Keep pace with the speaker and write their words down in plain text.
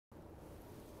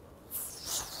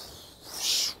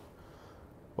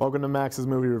Welcome to Max's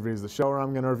Movie Reviews, the show where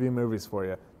I'm going to review movies for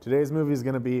you. Today's movie is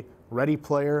going to be Ready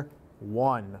Player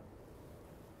One.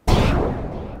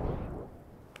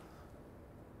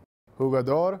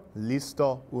 Jugador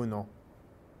listo uno.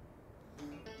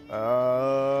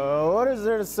 What is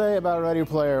there to say about Ready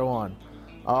Player One?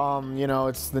 You know,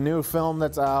 it's the new film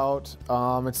that's out.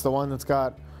 It's the one that's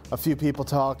got a few people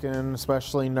talking,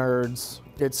 especially nerds.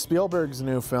 It's Spielberg's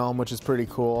new film, which is pretty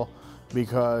cool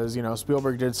because, you know,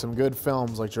 Spielberg did some good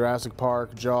films like Jurassic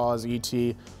Park, Jaws,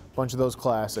 E.T., a bunch of those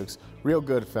classics. Real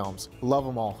good films. Love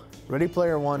them all. Ready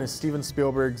Player One is Steven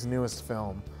Spielberg's newest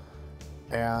film,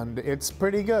 and it's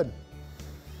pretty good.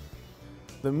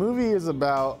 The movie is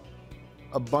about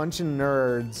a bunch of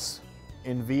nerds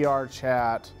in VR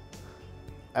chat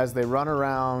as they run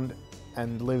around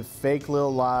and live fake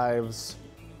little lives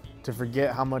to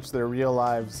forget how much their real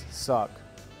lives suck.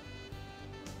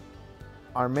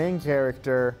 Our main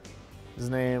character, his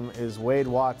name is Wade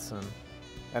Watson,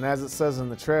 and as it says in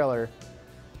the trailer,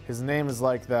 his name is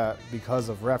like that because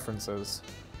of references.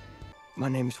 My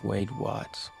name's Wade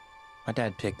Watts. My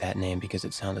dad picked that name because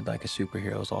it sounded like a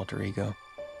superhero's alter ego,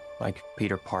 like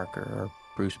Peter Parker or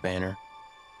Bruce Banner.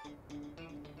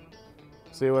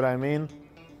 See what I mean?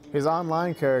 His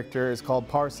online character is called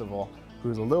Parzival,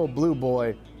 who's a little blue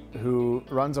boy who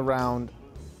runs around.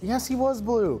 Yes, he was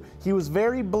blue. He was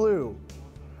very blue.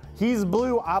 He's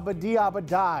blue, abadi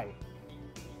abadai.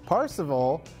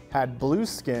 Parzival had blue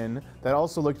skin that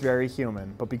also looked very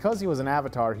human, but because he was an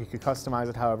avatar, he could customize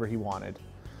it however he wanted.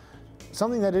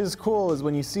 Something that is cool is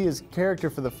when you see his character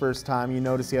for the first time, you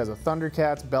notice he has a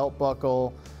Thundercats belt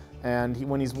buckle, and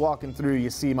when he's walking through,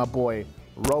 you see my boy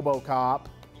RoboCop,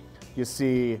 you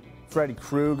see Freddy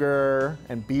Krueger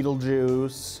and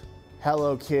Beetlejuice,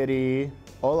 Hello Kitty,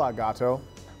 Hola Gato.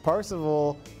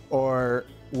 Parzival, or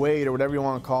Wade, or whatever you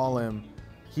want to call him,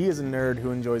 he is a nerd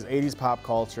who enjoys 80s pop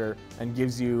culture and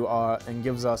gives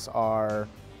us our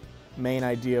main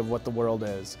idea of what the world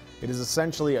is. It is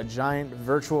essentially a giant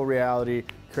virtual reality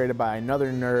created by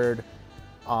another nerd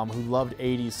who loved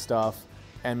 80s stuff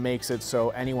and makes it so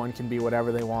anyone can be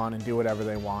whatever they want and do whatever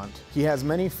they want. He has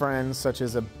many friends, such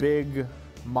as a big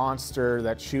monster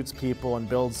that shoots people and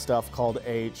builds stuff called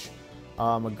H,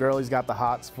 a girl he's got the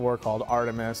hots for called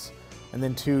Artemis, and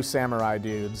then two samurai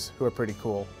dudes who are pretty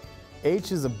cool.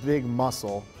 H is a big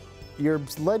muscle. You're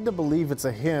led to believe it's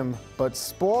a him, but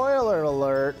spoiler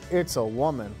alert, it's a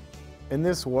woman. In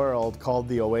this world called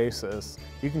the Oasis,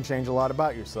 you can change a lot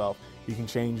about yourself. You can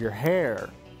change your hair,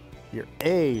 your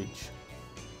age,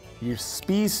 your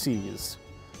species.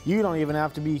 You don't even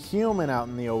have to be human out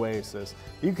in the Oasis.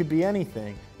 You could be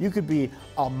anything. You could be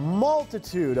a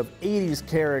multitude of 80s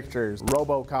characters.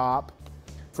 RoboCop,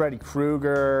 Freddy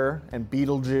Krueger and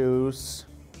Beetlejuice,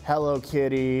 Hello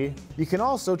Kitty. You can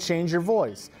also change your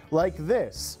voice, like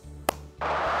this.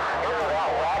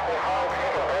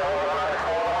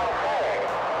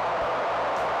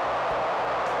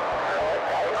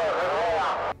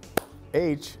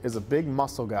 H is a big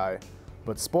muscle guy,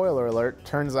 but spoiler alert,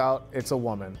 turns out it's a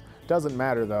woman. Doesn't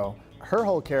matter though. Her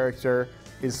whole character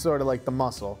is sort of like the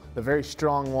muscle, the very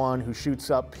strong one who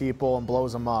shoots up people and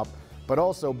blows them up, but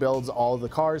also builds all the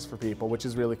cars for people, which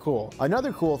is really cool.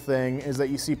 Another cool thing is that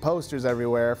you see posters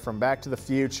everywhere from Back to the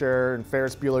Future and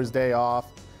Ferris Bueller's Day Off.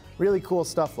 Really cool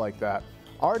stuff like that.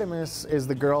 Artemis is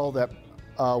the girl that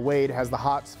Wade has the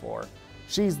hots for.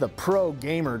 She's the pro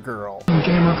gamer girl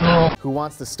who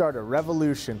wants to start a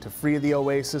revolution to free the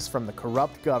Oasis from the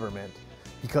corrupt government,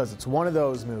 because it's one of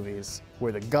those movies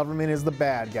where the government is the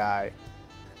bad guy.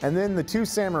 And then the two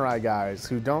samurai guys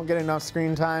who don't get enough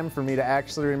screen time for me to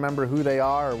actually remember who they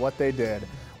are or what they did.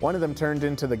 One of them turned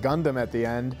into the Gundam at the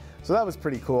end, so that was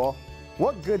pretty cool.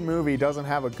 What good movie doesn't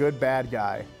have a good bad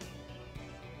guy?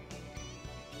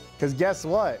 Because guess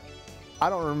what? I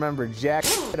don't remember jack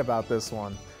shit about this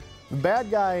one. The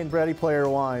bad guy in Ready Player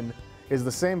One is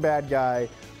the same bad guy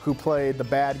who played the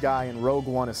bad guy in Rogue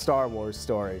One: A Star Wars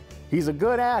Story. He's a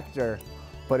good actor,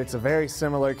 but it's a very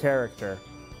similar character.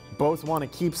 Both want to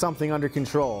keep something under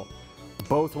control.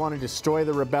 Both want to destroy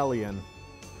the rebellion.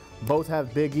 Both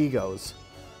have big egos.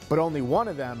 But only one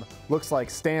of them looks like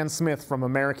Stan Smith from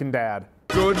American Dad.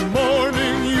 Good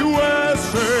morning,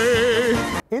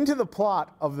 USA! Into the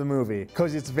plot of the movie,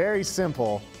 because it's very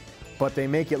simple, but they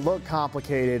make it look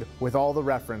complicated with all the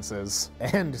references.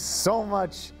 And so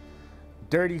much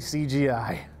dirty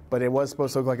CGI. But it was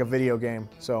supposed to look like a video game,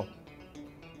 so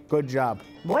good job.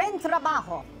 Buen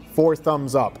trabajo. 4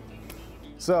 thumbs up.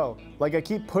 So, like I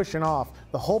keep pushing off,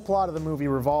 the whole plot of the movie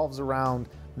revolves around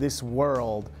this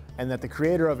world and that the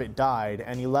creator of it died,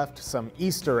 and he left some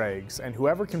Easter eggs, and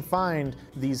whoever can find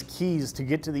these keys to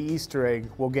get to the Easter egg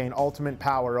will gain ultimate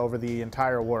power over the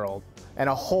entire world, and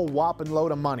a whole whopping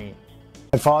load of money.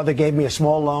 My father gave me a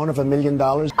small loan of $1 million.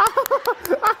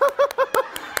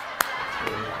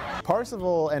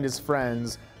 Parzival and his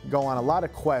friends go on a lot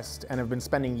of quests and have been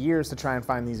spending years to try and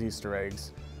find these Easter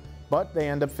eggs, but they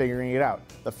end up figuring it out.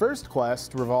 The first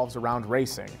quest revolves around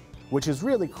racing, which is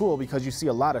really cool because you see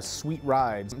a lot of sweet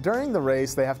rides. During the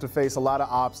race, they have to face a lot of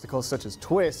obstacles such as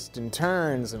twists and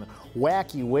turns and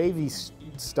wacky, wavy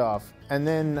stuff. And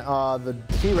then the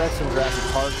T-Rex from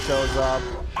Jurassic Park shows up,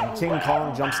 and King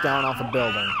Kong jumps down off a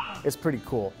building. It's pretty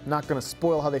cool. Not gonna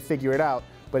spoil how they figure it out,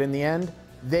 but in the end,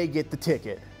 they get the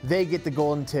ticket. They get the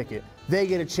golden ticket. They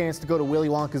get a chance to go to Willy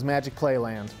Wonka's Magic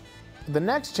Playland. The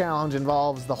next challenge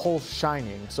involves the whole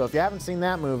Shining. So if you haven't seen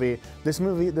that movie,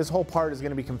 this whole part is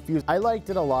gonna be confusing. I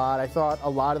liked it a lot. I thought a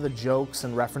lot of the jokes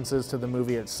and references to the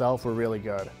movie itself were really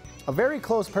good. A very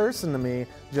close person to me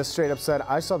just straight up said,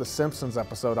 I saw the Simpsons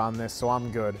episode on this, so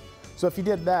I'm good. So if you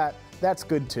did that, that's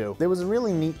good too. It was a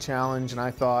really neat challenge, and I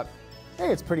thought,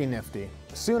 hey, it's pretty nifty.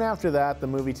 Soon after that, the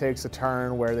movie takes a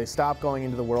turn where they stop going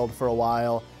into the world for a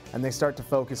while, and they start to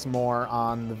focus more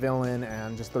on the villain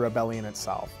and just the rebellion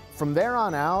itself. From there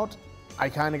on out, I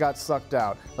kind of got sucked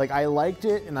out. Like, I liked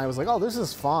it, and I was like, oh, this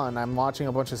is fun. I'm watching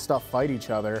a bunch of stuff fight each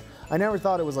other. I never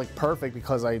thought it was like perfect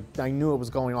because I knew it was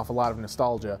going off a lot of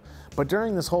nostalgia. But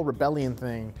during this whole rebellion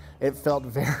thing, it felt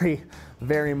very,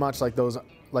 very much like those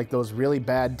really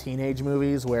bad teenage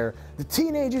movies where the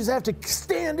teenagers have to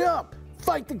stand up,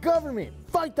 fight the government,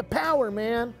 fight the power,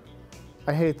 man.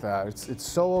 I hate that. It's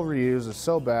so overused, it's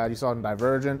so bad. You saw it in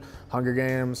Divergent, Hunger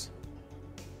Games,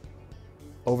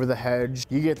 Over the Hedge.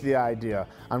 You get the idea.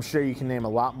 I'm sure you can name a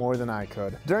lot more than I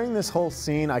could. During this whole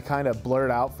scene, I kind of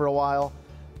blurred out for a while,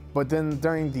 but then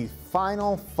during the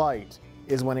final fight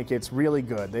is when it gets really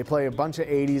good. They play a bunch of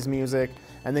 80s music,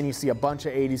 and then you see a bunch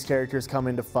of 80s characters come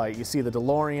in to fight. You see the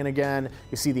DeLorean again,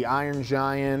 you see the Iron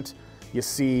Giant, you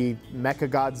see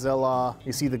Mechagodzilla,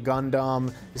 you see the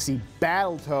Gundam, you see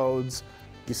Battletoads,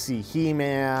 you see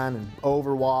He-Man and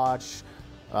Overwatch,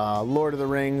 Lord of the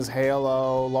Rings,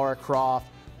 Halo, Lara Croft,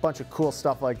 bunch of cool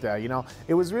stuff like that, you know?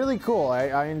 It was really cool.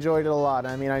 I enjoyed it a lot.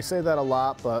 I mean, I say that a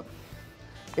lot, but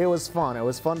it was fun. It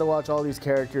was fun to watch all these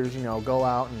characters, you know, go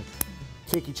out and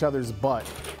kick each other's butt.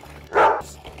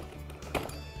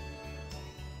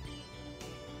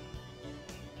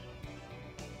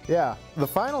 Yeah, the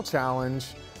final challenge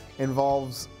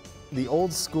involves the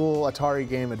old school Atari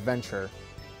game Adventure.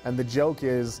 And the joke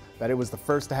is that it was the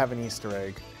first to have an Easter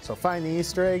egg. So find the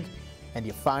Easter egg, and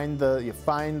you find the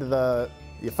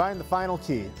final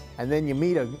key, and then you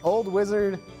meet an old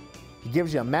wizard. He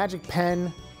gives you a magic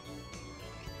pen,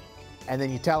 and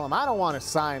then you tell him, "I don't want to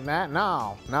sign that.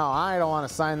 No, I don't want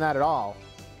to sign that at all."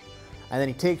 And then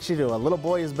he takes you to a little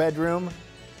boy's bedroom,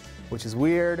 which is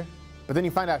weird. But then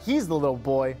you find out he's the little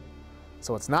boy,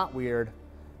 so it's not weird.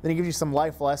 Then he gives you some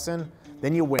life lesson.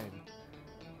 Then you win.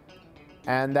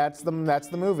 And that's the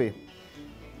movie.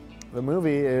 The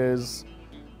movie is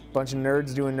a bunch of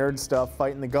nerds doing nerd stuff,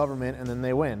 fighting the government, and then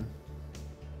they win.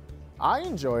 I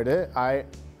enjoyed it. I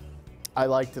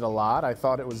liked it a lot. I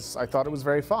thought it was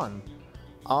very fun.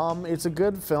 It's a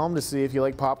good film to see if you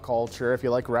like pop culture, if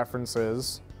you like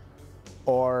references,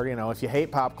 or you know, if you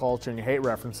hate pop culture and you hate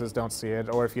references, don't see it.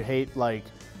 Or if you hate like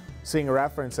seeing a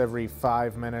reference every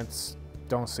 5 minutes,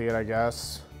 don't see it, I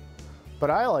guess. But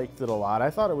I liked it a lot.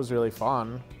 I thought it was really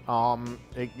fun.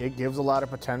 It gives a lot of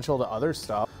potential to other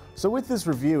stuff. So with this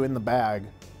review in the bag,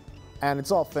 and it's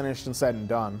all finished and said and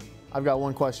done, I've got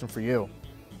one question for you.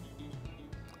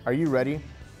 Are you ready,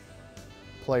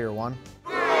 player one?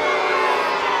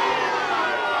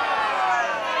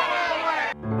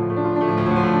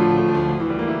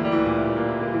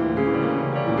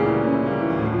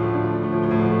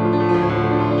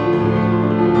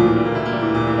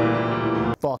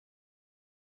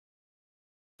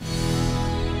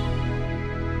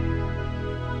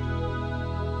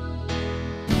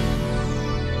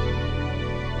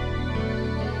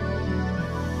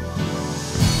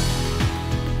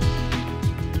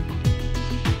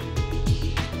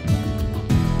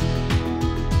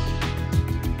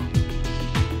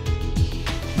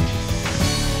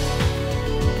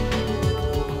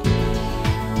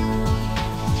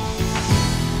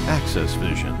 Access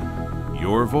Vision,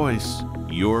 your voice,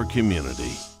 your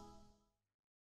community.